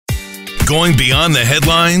Going beyond the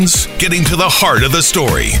headlines, getting to the heart of the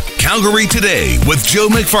story. Calgary Today with Joe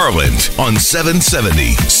McFarland on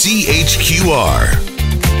 770 CHQR.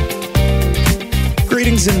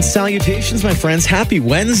 Greetings and salutations, my friends. Happy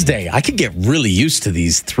Wednesday. I could get really used to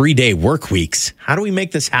these 3-day work weeks. How do we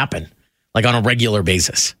make this happen? Like on a regular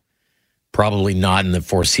basis? Probably not in the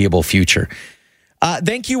foreseeable future.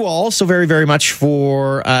 Thank you all so very, very much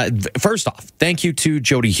for, first off, thank you to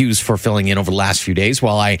Jody Hughes for filling in over the last few days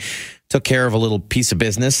while I took care of a little piece of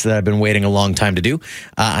business that I've been waiting a long time to do.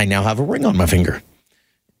 I now have a ring on my finger.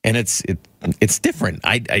 And it's different.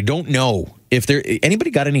 I don't know if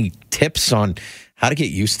anybody got any tips on how to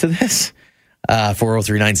get used to this.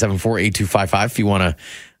 403-974-8255 if you want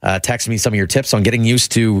to text me some of your tips on getting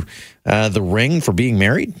used to the ring for being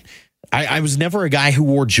married. I was never a guy who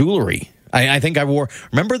wore jewelry. I think I wore,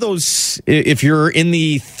 remember those, if you're in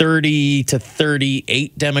the 30 to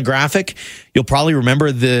 38 demographic, you'll probably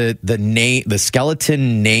remember the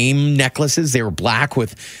skeleton name necklaces. They were black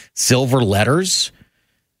with silver letters.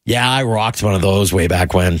 Yeah, I rocked one of those way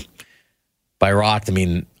back when. By rocked, I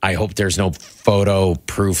mean, I hope there's no photo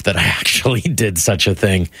proof that I actually did such a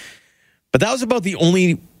thing. But that was about the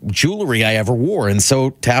only jewelry I ever wore. And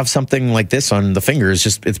so to have something like this on the finger is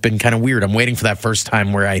just, it's been kind of weird. I'm waiting for that first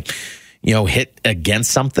time where I, hit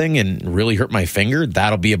against something and really hurt my finger.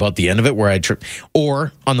 That'll be about the end of it where I trip.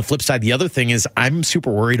 Or on the flip side, the other thing is I'm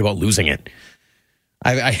super worried about losing it.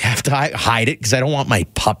 I have to hide it because I don't want my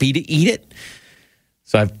puppy to eat it.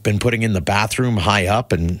 So I've been putting in the bathroom high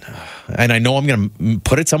up, and I know I'm going to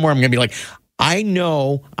put it somewhere. I'm going to be like, I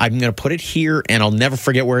know I'm going to put it here, and I'll never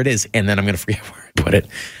forget where it is, and then I'm going to forget where I put it.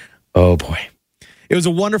 Oh, boy. It was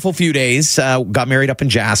a wonderful few days. Got married up in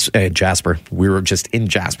Jasper. We were just in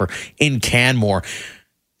Jasper, in Canmore.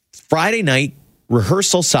 Friday night,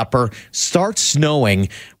 rehearsal supper, starts snowing.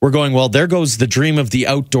 We're going, well, there goes the dream of the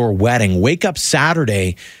outdoor wedding. Wake up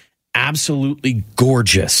Saturday, absolutely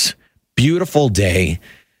gorgeous. Beautiful day.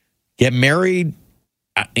 Get married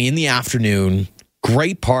in the afternoon.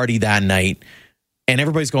 Great party that night. And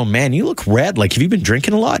everybody's going, man, you look red. Like, have you been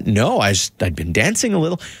drinking a lot? No, I'd been dancing a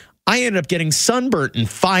little. I ended up getting sunburnt in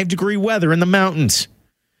 5-degree weather in the mountains.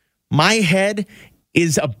 My head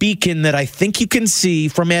is a beacon that I think you can see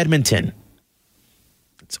from Edmonton.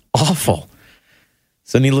 It's awful.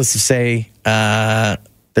 So needless to say,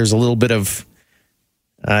 there's a little bit of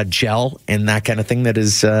gel and that kind of thing that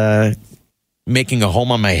is making a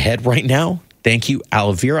home on my head right now. Thank you,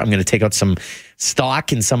 aloe vera. I'm going to take out some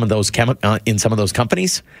stock in some of those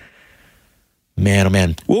companies. Man, oh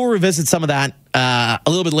man. We'll revisit some of that a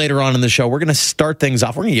little bit later on in the show. We're going to start things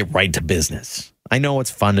off. We're going to get right to business. I know it's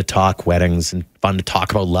fun to talk weddings and fun to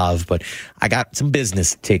talk about love, but I got some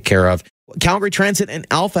business to take care of. Calgary Transit and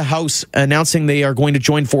Alpha House announcing they are going to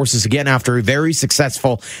join forces again after a very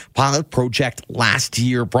successful pilot project last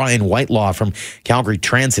year. Brian Whitelaw from Calgary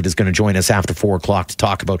Transit is going to join us after 4 o'clock to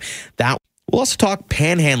talk about that. We'll also talk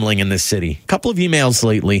panhandling in this city. A couple of emails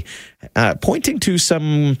lately pointing to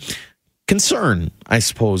some concern, I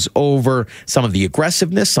suppose, over some of the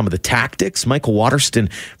aggressiveness, some of the tactics. Michael Waterston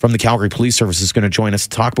from the Calgary Police Service is going to join us to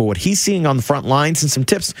talk about what he's seeing on the front lines and some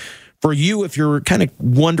tips for you if you're kind of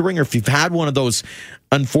wondering or if you've had one of those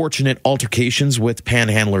unfortunate altercations with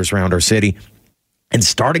panhandlers around our city. And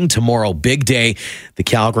starting tomorrow, big day, the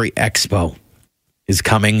Calgary Expo is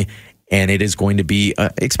coming, and it is going to be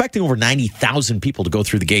expecting over 90,000 people to go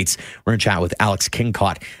through the gates. We're going to chat with Alex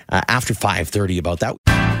Kingcott after 5:30 about that.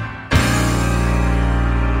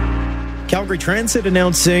 Calgary Transit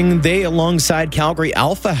announcing they, alongside Calgary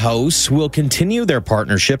Alpha House, will continue their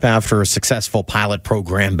partnership after a successful pilot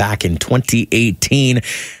program back in 2018.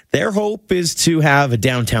 Their hope is to have a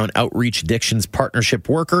downtown outreach addictions partnership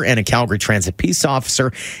worker and a Calgary Transit peace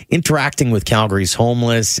officer interacting with Calgary's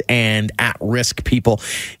homeless and at-risk people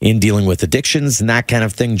in dealing with addictions and that kind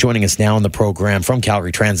of thing. Joining us now in the program from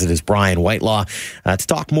Calgary Transit is Brian Whitelaw to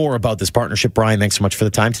talk more about this partnership. Brian, thanks so much for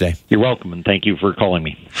the time today. You're welcome, and thank you for calling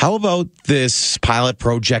me. How about this pilot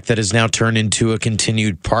project that has now turned into a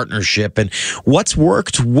continued partnership, and what's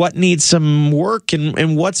worked, what needs some work,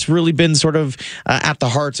 and what's really been sort of at the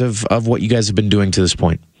heart of what you guys have been doing to this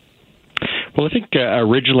point? Well, I think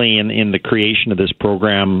originally in the creation of this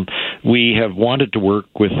program, we have wanted to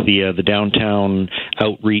work with the downtown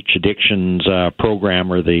outreach addictions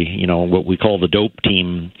program, or the what we call the DOPE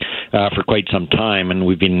team, for quite some time, and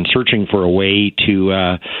we've been searching for a way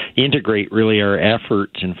to integrate really our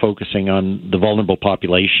efforts in focusing on the vulnerable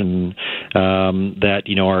population that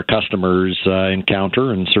our customers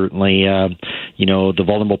encounter, and certainly the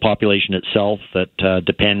vulnerable population itself that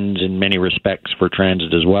depends in many respects for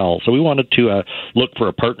transit as well. So we wanted to look for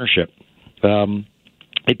a partnership.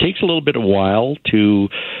 it takes a little bit of while to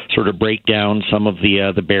sort of break down some of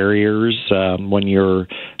the barriers when you're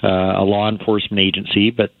a law enforcement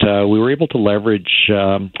agency, but we were able to leverage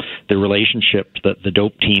the relationship that the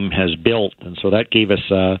DOPE team has built, and so that gave us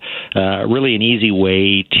really an easy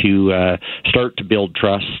way to start to build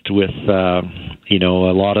trust with a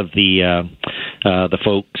lot of the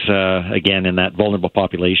folks again in that vulnerable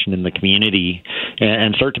population in the community,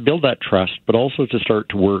 and start to build that trust, but also to start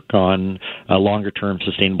to work on longer term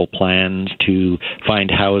sustainable plans to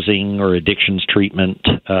find housing or addictions treatment,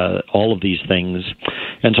 all of these things.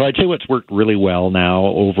 And so I'd say what's worked really well now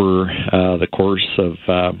over the course of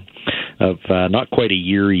not quite a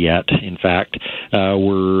year yet, in fact,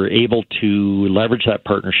 we're able to leverage that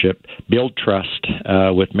partnership, build trust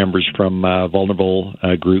with members from vulnerable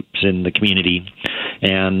groups in the community,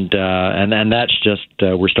 and that's just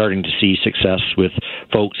we're starting to see success with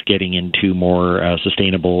folks getting into more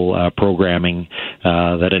sustainable programming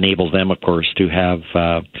that enables them, of course, to have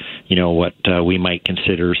what we might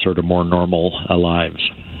consider sort of more normal lives.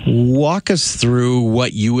 Walk us through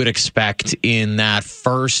what you would expect in that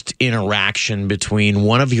first interaction between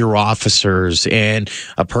one of your officers and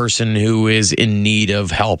a person who is in need of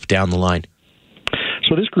help down the line.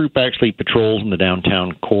 So this group actually patrols in the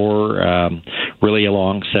downtown core, really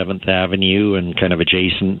along 7th Avenue and kind of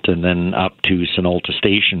adjacent, and then up to Sinolta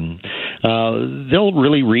Station. They'll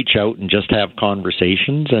really reach out and just have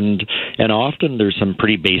conversations, and often there's some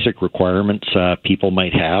pretty basic requirements people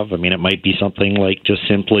might have. I mean, it might be something like just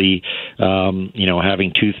simply,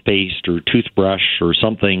 having toothpaste or toothbrush or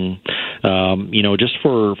something, just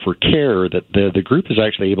for care that the group is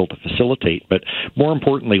actually able to facilitate. But more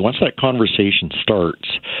importantly, once that conversation starts,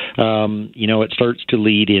 it starts to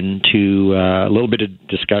lead into a little bit of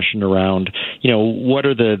discussion around, what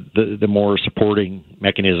are the more supporting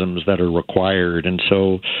mechanisms that are required. And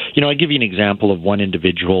so, I give you an example of one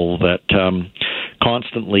individual that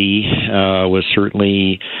constantly was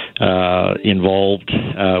certainly involved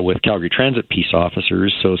with Calgary Transit peace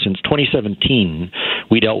officers. So since 2017,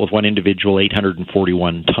 we dealt with one individual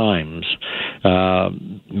 841 times.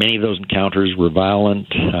 Many of those encounters were violent,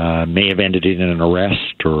 may have ended in an arrest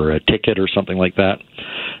or a ticket or something like that.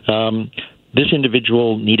 This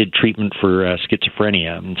individual needed treatment for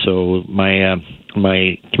schizophrenia, and so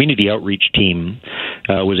my community outreach team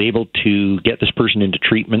was able to get this person into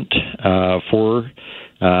treatment for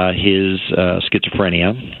his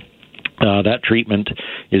schizophrenia. That treatment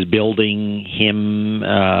is building him,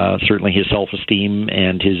 certainly his self-esteem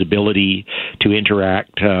and his ability to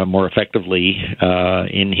interact more effectively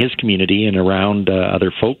in his community and around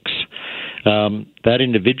other folks. That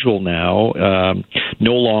individual now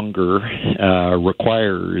no longer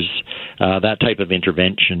requires that type of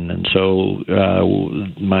intervention. And so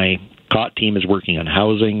my COT team is working on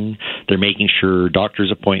housing. They're making sure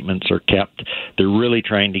doctor's appointments are kept. They're really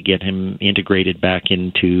trying to get him integrated back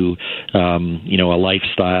into, a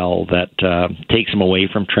lifestyle that takes him away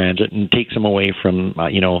from transit and takes him away from,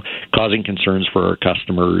 causing concerns for our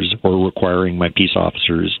customers or requiring my peace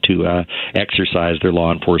officers to exercise their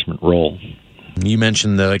law enforcement role. You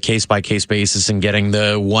mentioned the case-by-case basis and getting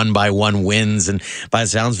the one-by-one wins. And by the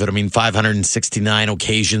sounds of it, 569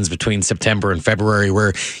 occasions between September and February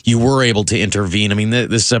where you were able to intervene.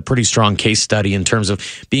 This is a pretty strong case study in terms of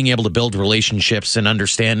being able to build relationships and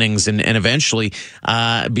understandings and eventually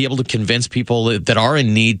be able to convince people that are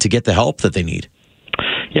in need to get the help that they need.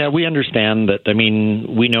 Yeah, we understand that.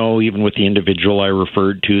 We know even with the individual I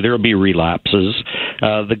referred to, there will be relapses.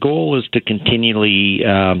 The goal is to continually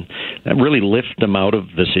really lift them out of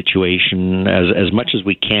the situation as much as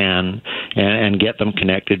we can and get them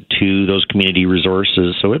connected to those community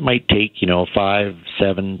resources. So it might take, 5,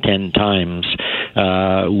 7, 10 times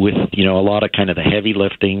with, a lot of kind of the heavy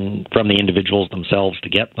lifting from the individuals themselves to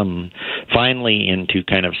get them finally into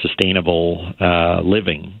kind of sustainable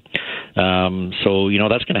living. So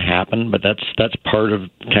that's going to happen, but that's part of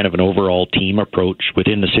kind of an overall team approach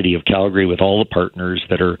within the city of Calgary with all the partners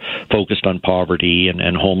that are focused on poverty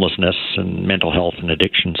and homelessness and mental health and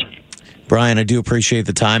addictions. Brian, I do appreciate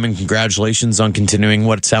the time and congratulations on continuing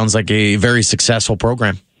what sounds like a very successful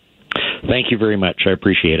program. Thank you very much. I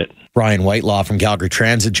appreciate it. Brian Whitelaw from Calgary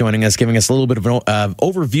Transit joining us, giving us a little bit of an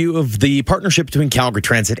overview of the partnership between Calgary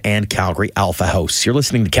Transit and Calgary Alpha House. You're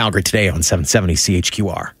listening to Calgary Today on 770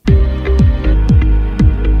 CHQR.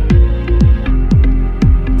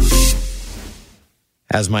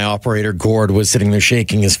 As my operator, Gord, was sitting there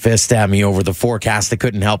shaking his fist at me over the forecast, I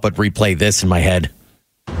couldn't help but replay this in my head.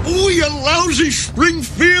 Oh, you lousy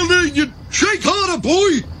Springfielder, you shake harder,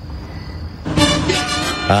 boy!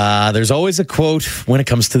 There's always a quote when it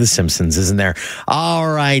comes to The Simpsons, isn't there? All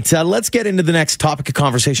right, let's get into the next topic of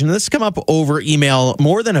conversation. This has come up over email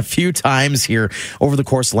more than a few times here over the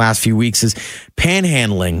course of the last few weeks, is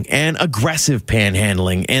panhandling and aggressive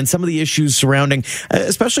panhandling and some of the issues surrounding,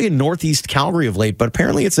 especially in Northeast Calgary of late, but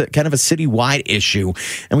apparently it's a kind of a citywide issue.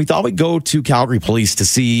 And we thought we'd go to Calgary Police to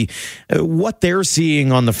see what they're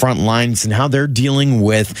seeing on the front lines and how they're dealing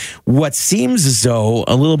with what seems as though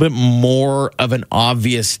a little bit more of an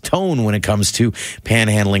obvious tone when it comes to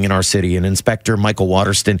panhandling in our city. And Inspector Michael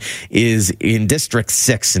Waterston is in District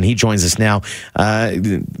 6, and he joins us now.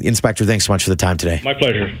 Inspector, thanks so much for the time today. My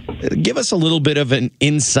pleasure. Give us a little bit of an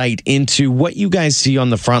insight into what you guys see on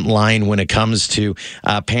the front line when it comes to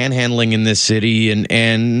panhandling in this city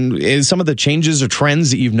and some of the changes or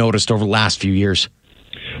trends that you've noticed over the last few years.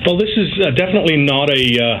 Well, this is definitely not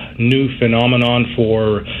a new phenomenon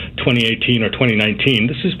for 2018 or 2019.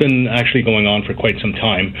 This has been actually going on for quite some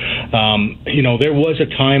time. There was a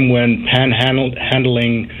time when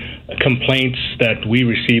panhandling complaints that we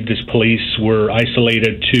received as police were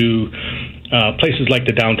isolated to places like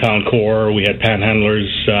the downtown core. We had panhandlers,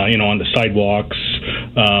 on the sidewalks,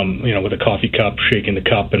 with a coffee cup, shaking the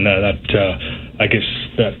cup, and I guess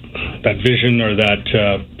that vision or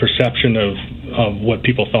that perception of what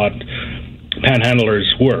people thought panhandlers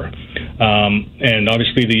were. And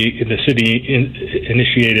obviously the city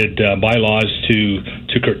initiated bylaws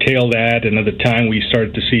to curtail that, and at the time we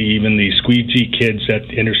started to see even the squeegee kids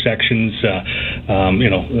at intersections,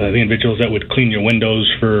 the individuals that would clean your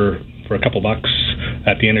windows for a couple bucks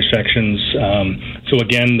at the intersections. So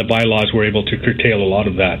again, the bylaws were able to curtail a lot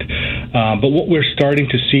of that. But what we're starting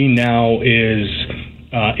to see now is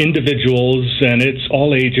individuals, and it's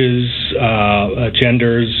all ages,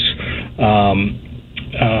 genders,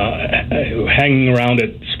 hanging around at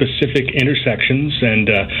specific intersections, and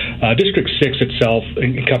District 6 itself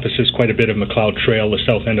encompasses quite a bit of McLeod Trail, the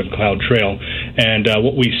south end of McLeod Trail, and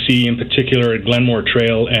what we see in particular at Glenmore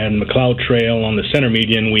Trail and McLeod Trail on the center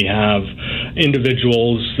median, we have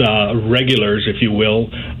individuals, regulars, if you will,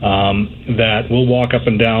 that will walk up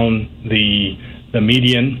and down the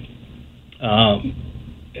median,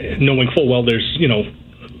 knowing full well there's,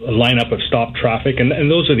 a lineup of stopped traffic, and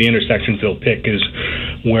those are the intersections they'll pick, is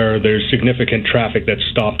where there's significant traffic that's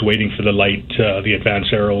stopped waiting for the light, the advance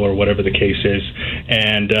arrow, or whatever the case is.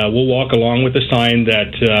 And we'll walk along with a sign that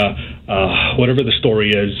whatever the story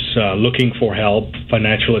is, looking for help,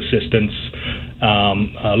 financial assistance,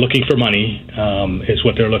 looking for money is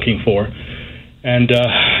what they're looking for. And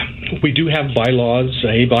we do have bylaws,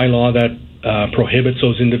 a bylaw that prohibits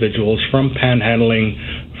those individuals from panhandling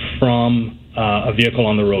from a vehicle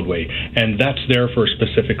on the roadway, and that's there for a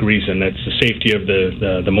specific reason. That's the safety of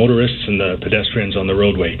the motorists and the pedestrians on the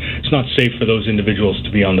roadway. It's not safe for those individuals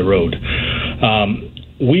to be on the road.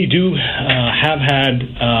 We do have had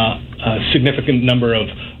a significant number of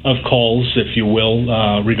calls, if you will,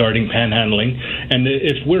 regarding panhandling. And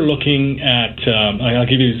if we're looking at, I'll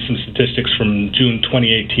give you some statistics from June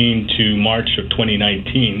 2018 to March of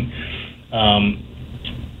 2019.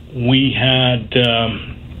 We had...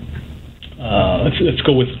 let's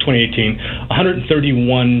go with 2018.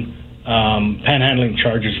 131 panhandling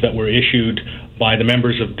charges that were issued by the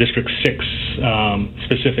members of District 6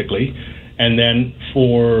 specifically. And then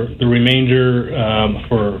for the remainder,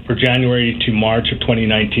 for January to March of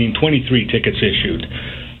 2019, 23 tickets issued.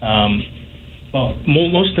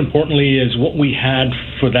 Most importantly is what we had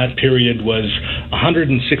for that period was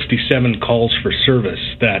 167 calls for service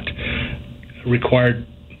that required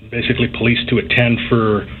basically police to attend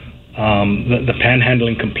for the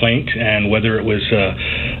panhandling complaint, and whether it was a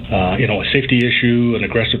safety issue, an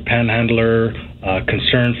aggressive panhandler,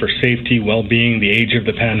 concern for safety, well-being, the age of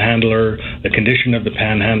the panhandler, the condition of the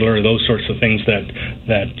panhandler, those sorts of things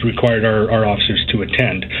that required our officers to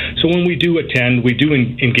attend. So when we do attend, we do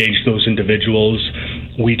engage those individuals.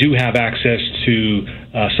 We do have access to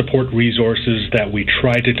support resources that we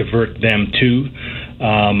try to divert them to.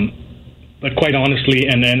 But quite honestly,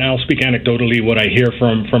 and I'll speak anecdotally, what I hear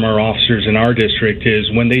from our officers in our district is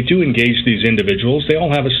when they do engage these individuals, they all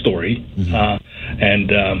have a story, and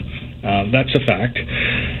that's a fact.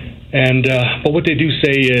 And but what they do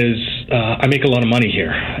say is, I make a lot of money here,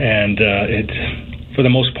 and for the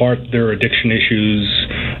most part, there are addiction issues,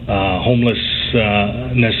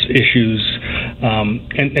 homelessness issues,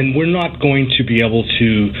 and we're not going to be able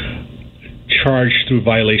to charge through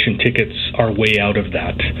violation tickets our way out of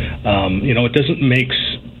that. It doesn't make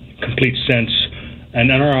complete sense,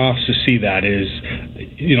 and our officers see that is,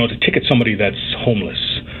 to ticket somebody that's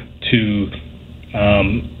homeless, to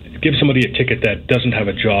give somebody a ticket that doesn't have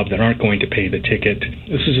a job, that aren't going to pay the ticket.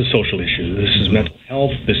 This is a social issue. This is mental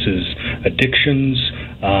health. This is addictions.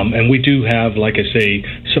 And we do have, like I say,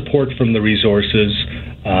 support from the resources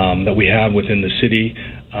that we have within the city.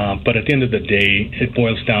 But at the end of the day, it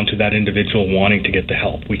boils down to that individual wanting to get the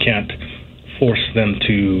help. We can't force them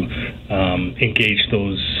to engage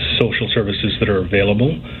those social services that are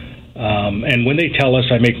available. And when they tell us,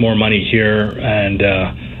 I make more money here, and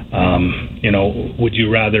would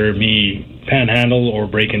you rather me panhandle or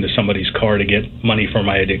break into somebody's car to get money for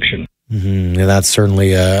my addiction? Mm-hmm. Yeah, that's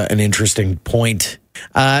certainly an interesting point.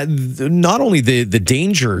 Not only the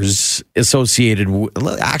dangers associated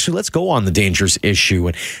actually, let's go on the dangers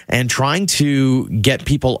issue and trying to get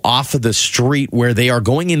people off of the street where they are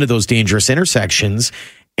going into those dangerous intersections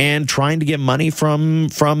and trying to get money from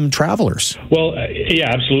travelers. Well, yeah,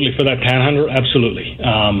 absolutely. For that panhandler, absolutely.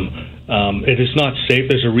 It is not safe.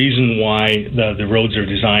 There's a reason why the roads are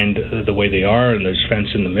designed the way they are, and there's fence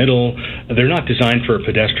in the middle. They're not designed for a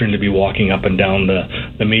pedestrian to be walking up and down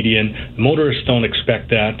the median. Motorists don't expect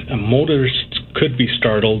that. Motorists could be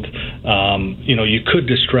startled. You could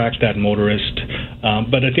distract that motorist,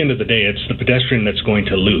 but at the end of the day, it's the pedestrian that's going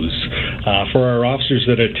to lose. For our officers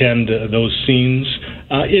that attend those scenes,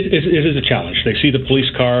 it is a challenge. They see the police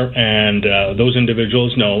car, and those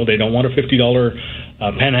individuals know they don't want a $50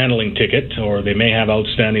 panhandling ticket, or they may have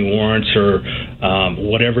outstanding warrants or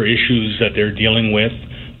whatever issues that they're dealing with.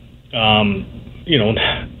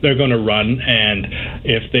 They're going to run, and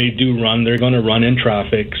if they do run, they're going to run in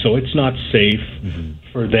traffic. So it's not safe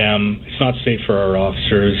for them. It's not safe for our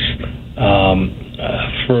officers.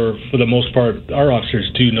 For the most part, our officers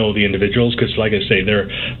do know the individuals because, like I say, they're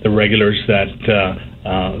the regulars that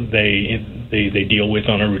they deal with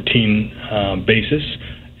on a routine basis.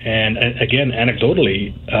 And again,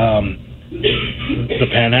 anecdotally, the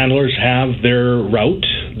panhandlers have their route,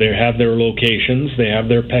 they have their locations, they have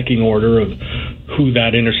their pecking order of who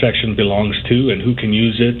that intersection belongs to and who can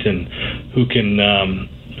use it and who can,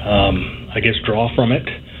 draw from it,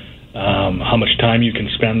 how much time you can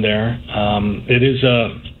spend there. It's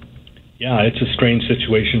a strange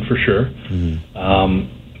situation for sure.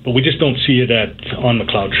 But we just don't see it on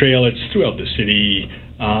McLeod Trail. It's throughout the city.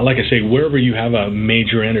 Like I say, wherever you have a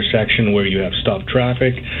major intersection where you have stopped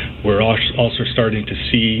traffic, we're also starting to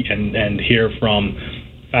see and hear from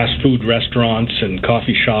fast food restaurants and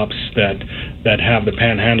coffee shops that have the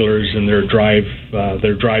panhandlers in their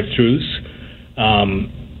drive-throughs.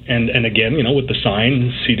 And again, with the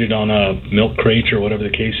sign seated on a milk crate or whatever the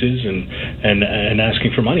case is, and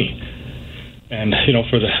asking for money. And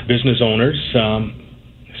for the business owners,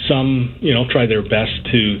 some try their best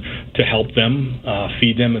to help them,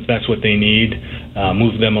 feed them if that's what they need,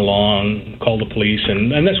 move them along, call the police,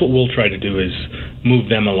 and that's what we'll try to do, is move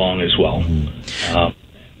them along as well,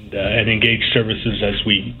 and engage services as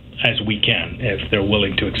we can if they're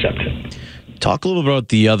willing to accept it. Talk a little bit about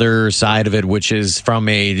the other side of it, which is from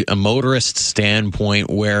a motorist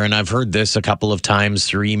standpoint where, and I've heard this a couple of times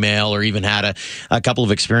through email or even had a couple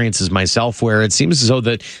of experiences myself where it seems as though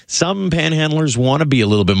that some panhandlers want to be a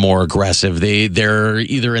little bit more aggressive. They're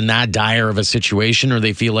either in that dire of a situation or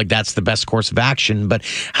they feel like that's the best course of action. But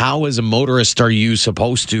how, as a motorist, are you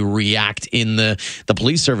supposed to react in the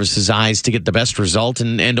police service's eyes to get the best result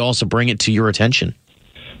and also bring it to your attention?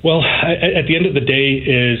 Well, at the end of the day,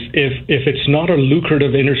 is if it's not a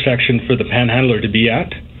lucrative intersection for the panhandler to be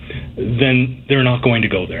at, then they're not going to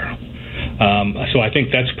go there. So I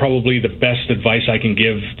think that's probably the best advice I can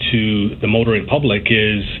give to the motoring public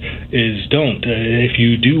is don't. If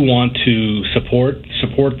you do want to support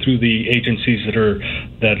through the agencies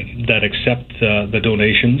that accept the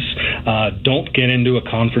donations. Don't get into a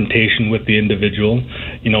confrontation with the individual.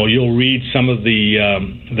 You'll read some of the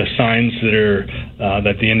signs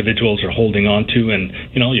that the individuals are holding on to, and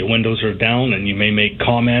your windows are down, and you may make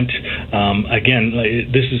comment. Again,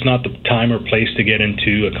 this is not the time or place to get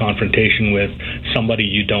into a confrontation with somebody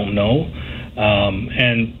you don't know.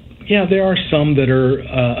 And yeah, there are some that are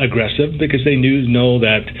aggressive because they know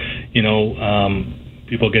that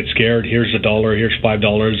people get scared. Here's $1, here's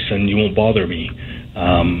 $5, and you won't bother me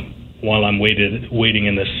while I'm waiting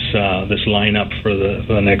in this lineup for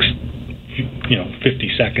the next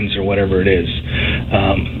 50 seconds or whatever it is.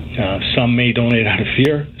 Some may donate out of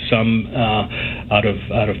fear, some out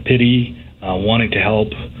of pity, wanting to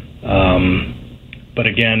help. But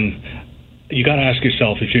again, you got to ask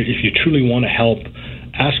yourself, if you truly want to help,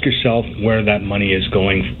 ask yourself where that money is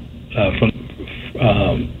going from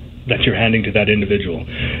that you're handing to that individual.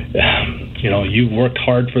 You've worked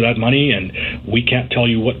hard for that money, and we can't tell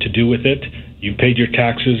you what to do with it. You paid your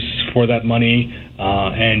taxes for that money,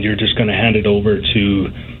 and you're just going to hand it over to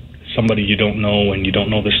somebody you don't know and you don't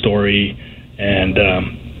know the story. And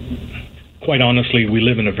quite honestly, we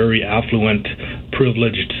live in a very affluent,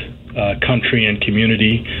 privileged country and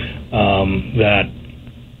community that,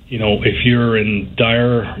 you know, if you're in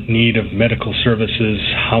dire need of medical services,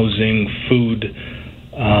 housing, food,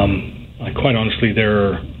 quite honestly,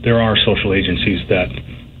 there are social agencies that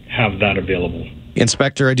have that available.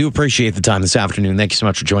 Inspector, I do appreciate the time this afternoon. Thank you so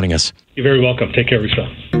much for joining us. You're very welcome. Take care of yourself.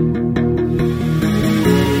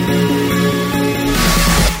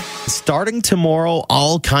 Starting tomorrow,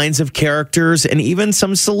 all kinds of characters and even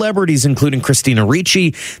some celebrities, including Christina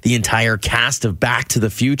Ricci, the entire cast of Back to the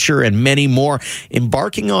Future, and many more,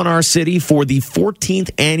 embarking on our city for the 14th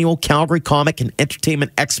annual Calgary Comic and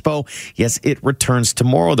Entertainment Expo. Yes, it returns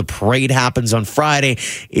tomorrow. The parade happens on Friday.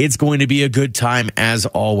 It's going to be a good time as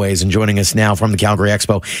always. And joining us now from the Calgary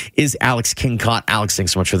Expo is Alex Kingcott. Alex,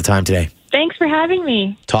 thanks so much for the time today. Thanks for having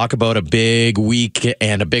me. Talk about a big week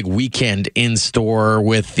and a big weekend in store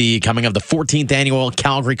with the coming of the 14th annual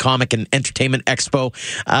Calgary Comic and Entertainment Expo.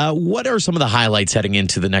 What are some of the highlights heading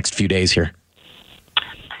into the next few days here?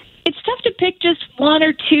 It's tough to pick just one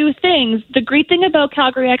or two things. The great thing about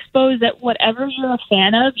Calgary Expo is that whatever you're a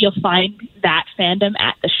fan of, you'll find that fandom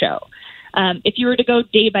at the show. If you were to go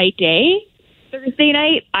day by day, Thursday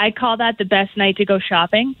night, I call that the best night to go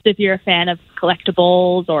shopping. So if you're a fan of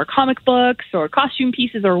collectibles or comic books or costume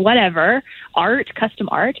pieces or whatever, art, custom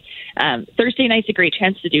art, Thursday night's a great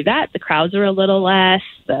chance to do that. The crowds are a little less.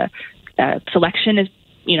 The selection is,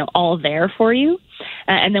 all there for you.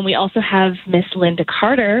 And then we also have Miss Linda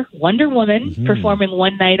Carter, Wonder Woman, performing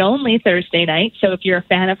one night only Thursday night. So if you're a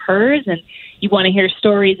fan of hers and you want to hear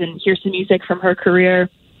stories and hear some music from her career,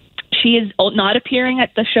 she is not appearing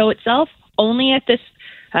at the show itself, only at this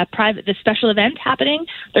this special event happening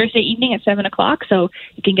Thursday evening at 7:00. So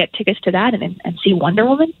you can get tickets to that and see Wonder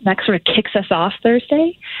Woman. That sort of kicks us off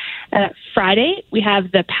Thursday. Friday, we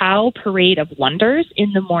have the POW Parade of Wonders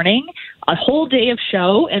in the morning, a whole day of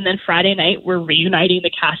show. And then Friday night, we're reuniting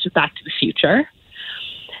the cast of Back to the Future.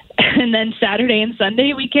 And then Saturday and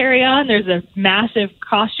Sunday, we carry on. There's a massive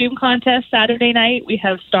costume contest Saturday night. We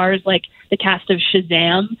have stars like the cast of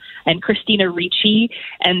Shazam and Christina Ricci,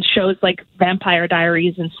 and shows like Vampire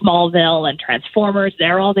Diaries and Smallville and Transformers.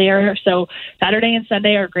 They're all there. So Saturday and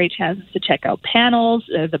Sunday are great chances to check out panels.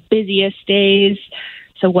 They're the busiest days.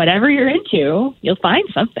 So whatever you're into, you'll find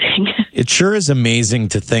something. It sure is amazing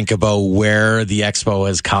to think about where the Expo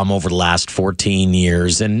has come over the last 14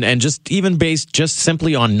 years and just even based just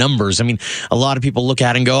simply on numbers. I mean, a lot of people look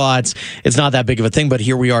at it and go, it's not that big of a thing, but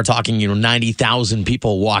here we are talking, 90,000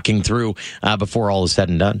 people walking through before all is said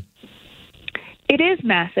and done. It is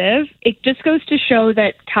massive. It just goes to show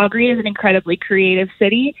that Calgary is an incredibly creative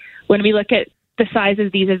city. When we look at the size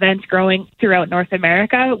of these events growing throughout North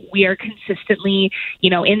America, we are consistently,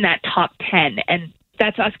 in that top 10. And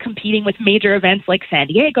that's us competing with major events like San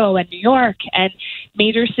Diego and New York and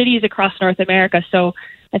major cities across North America. So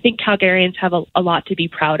I think Calgarians have a lot to be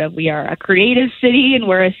proud of. We are a creative city, and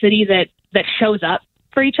we're a city that shows up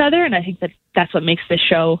for each other. And I think that's what makes this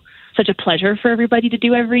show such a pleasure for everybody to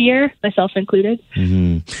do every year, myself included.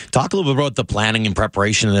 Mm-hmm. Talk a little bit about the planning and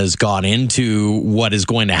preparation that has gone into what is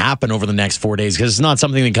going to happen over the next 4 days, because it's not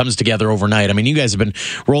something that comes together overnight. I mean, you guys have been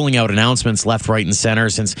rolling out announcements left, right, and center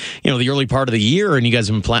since the early part of the year, and you guys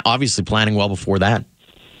have been obviously planning well before that.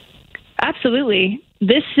 Absolutely.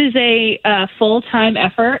 This is a full-time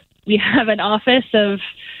effort. We have an office of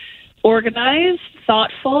organized,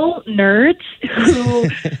 thoughtful nerds who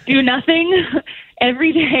do nothing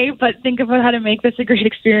every day but think about how to make this a great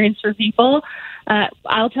experience for people.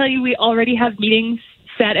 I'll tell you, we already have meetings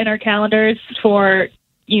set in our calendars for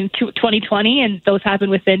 2020, and those happen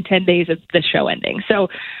within 10 days of the show ending. So,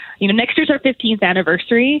 next year's our 15th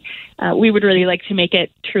anniversary. We would really like to make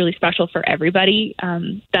it truly special for everybody.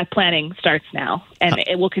 That planning starts now, and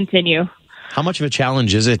it will continue. How much of a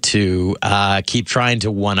challenge is it to keep trying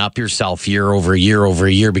to one-up yourself year over year over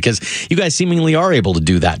year? Because you guys seemingly are able to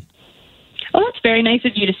do that. Well, that's very nice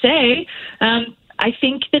of you to say. I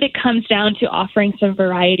think that it comes down to offering some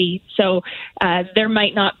variety. So there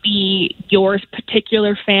might not be your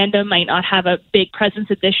particular fandom, might not have a big presence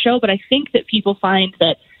at this show, but I think that people find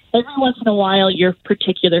that every once in a while your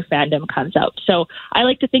particular fandom comes out. So I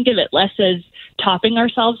like to think of it less as topping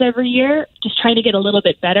ourselves every year, just trying to get a little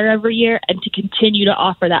bit better every year and to continue to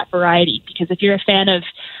offer that variety. Because if you're a fan of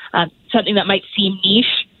something that might seem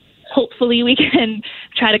niche, hopefully we can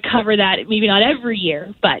try to cover that, maybe not every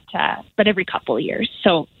year, but every couple of years.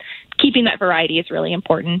 So keeping that variety is really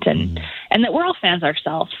important, and that we're all fans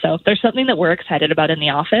ourselves. So if there's something that we're excited about in the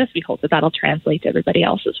office, we hope that that'll translate to everybody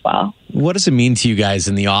else as well. What does it mean to you guys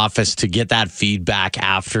in the office to get that feedback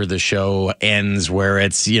after the show ends, where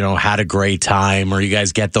it's, had a great time, or you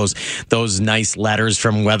guys get those nice letters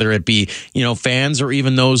from whether it be, fans or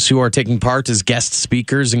even those who are taking part as guest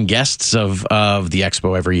speakers and guests of the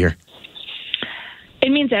expo every year? It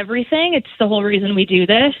means everything. It's the whole reason we do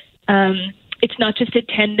this. It's not just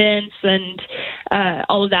attendance and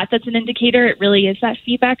all of that that's an indicator. It really is that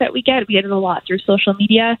feedback that we get. We get it a lot through social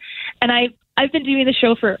media. And I've been doing the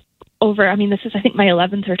show for this is, I think, my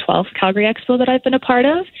 11th or 12th Calgary Expo that I've been a part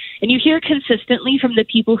of. And you hear consistently from the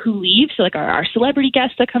people who leave, so like our celebrity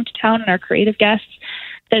guests that come to town and our creative guests,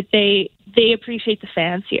 that they appreciate the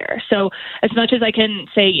fans here. So as much as I can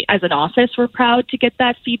say as an office, we're proud to get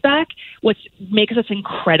that feedback, what makes us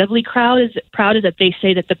incredibly proud is that they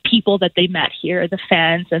say that the people that they met here, the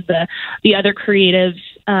fans and the other creatives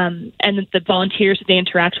and the volunteers that they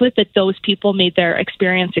interact with, that those people made their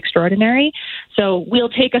experience extraordinary. So we'll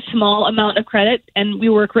take a small amount of credit, and we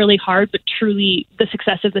work really hard, but truly the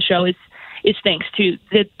success of the show is thanks to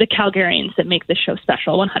the Calgarians that make this show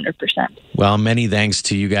special, 100%. Well, many thanks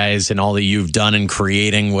to you guys and all that you've done in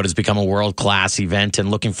creating what has become a world-class event, and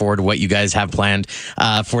looking forward to what you guys have planned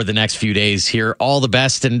for the next few days here. All the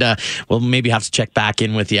best, and we'll maybe have to check back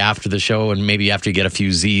in with you after the show, and maybe after you get a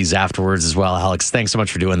few Z's afterwards as well. Alex, thanks so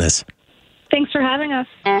much for doing this. Thanks for having us.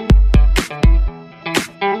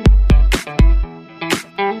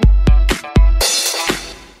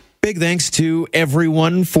 Big thanks to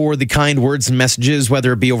everyone for the kind words and messages,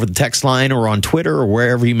 whether it be over the text line or on Twitter or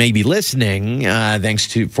wherever you may be listening.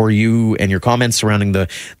 Thanks for you and your comments surrounding the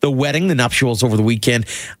wedding, the nuptials over the weekend.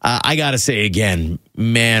 I got to say again,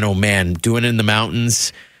 man, oh man, doing it in the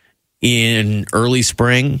mountains in early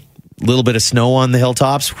spring, a little bit of snow on the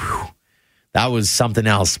hilltops. Whew, that was something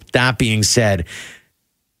else. That being said,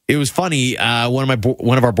 it was funny. One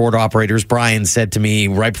of our board operators, Brian, said to me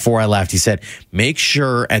right before I left, he said, make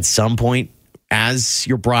sure at some point as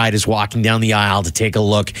your bride is walking down the aisle to take a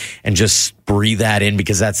look and just breathe that in,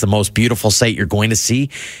 because that's the most beautiful sight you're going to see.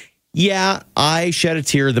 Yeah, I shed a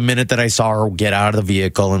tear the minute that I saw her get out of the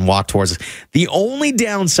vehicle and walk towards us. The only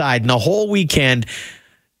downside in the whole weekend,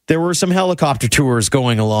 there were some helicopter tours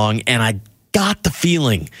going along, and I got the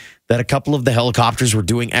feeling that a couple of the helicopters were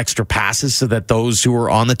doing extra passes so that those who were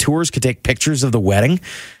on the tours could take pictures of the wedding.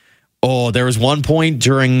 Oh, there was one point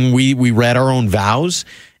during we read our own vows,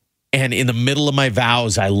 and in the middle of my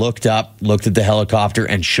vows, I looked up, looked at the helicopter,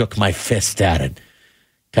 and shook my fist at it.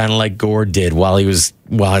 Kind of like Gord did while I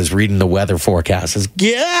was reading the weather forecast. I says,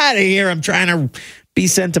 get out of here. I'm trying to be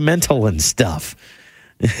sentimental and stuff.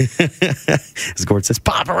 As Gord says,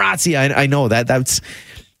 paparazzi. I know that's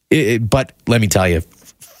it, but let me tell you,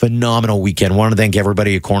 phenomenal weekend. Want to thank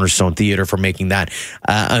everybody at Cornerstone Theatre for making that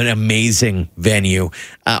an amazing venue.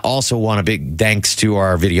 Also want a big thanks to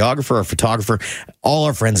our videographer, our photographer, all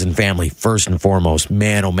our friends and family, first and foremost.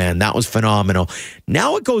 Man, oh man, that was phenomenal.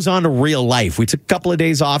 Now it goes on to real life. We took a couple of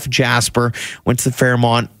days off in Jasper, went to the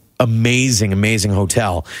Fairmont. Amazing, amazing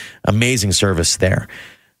hotel. Amazing service there.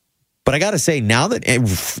 But I got to say, now that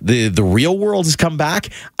the real world has come back,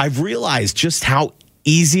 I've realized just how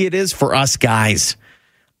easy it is for us guys.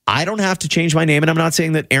 I don't have to change my name, and I'm not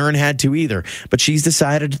saying that Erin had to either, but she's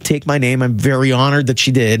decided to take my name. I'm very honored that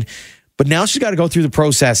she did. But now she's got to go through the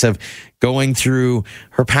process of going through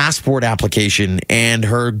her passport application and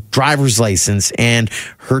her driver's license and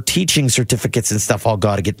her teaching certificates and stuff all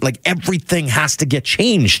got to get, like, everything has to get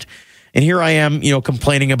changed. And here I am,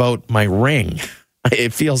 complaining about my ring. I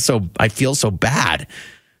feel so bad.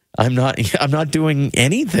 I'm not doing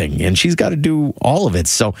anything, and she's got to do all of it.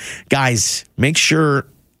 So guys, make sure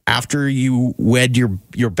after you wed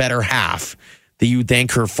your better half that you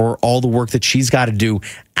thank her for all the work that she's got to do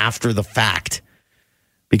after the fact.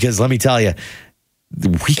 Because let me tell you,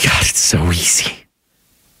 we got it so easy.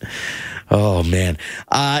 Oh man.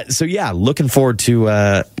 So yeah, looking forward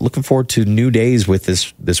to new days with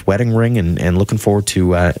this wedding ring, and looking forward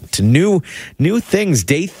to new things.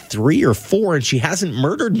 Day 3 or 4, and she hasn't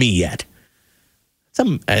murdered me yet.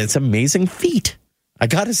 It's an amazing feat, I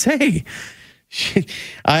gotta say.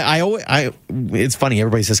 It's funny.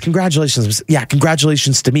 Everybody says congratulations. Yeah,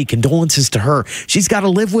 congratulations to me. Condolences to her. She's got to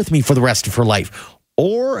live with me for the rest of her life,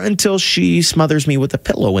 or until she smothers me with a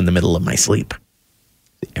pillow in the middle of my sleep.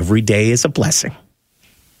 Every day is a blessing.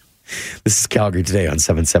 This is Calgary Today on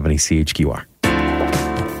 770 CHQR.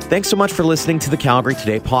 Thanks so much for listening to the Calgary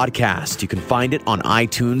Today podcast. You can find it on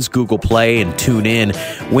iTunes, Google Play, and TuneIn.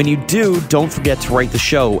 When you do, don't forget to rate the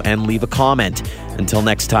show and leave a comment. Until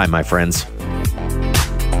next time, my friends.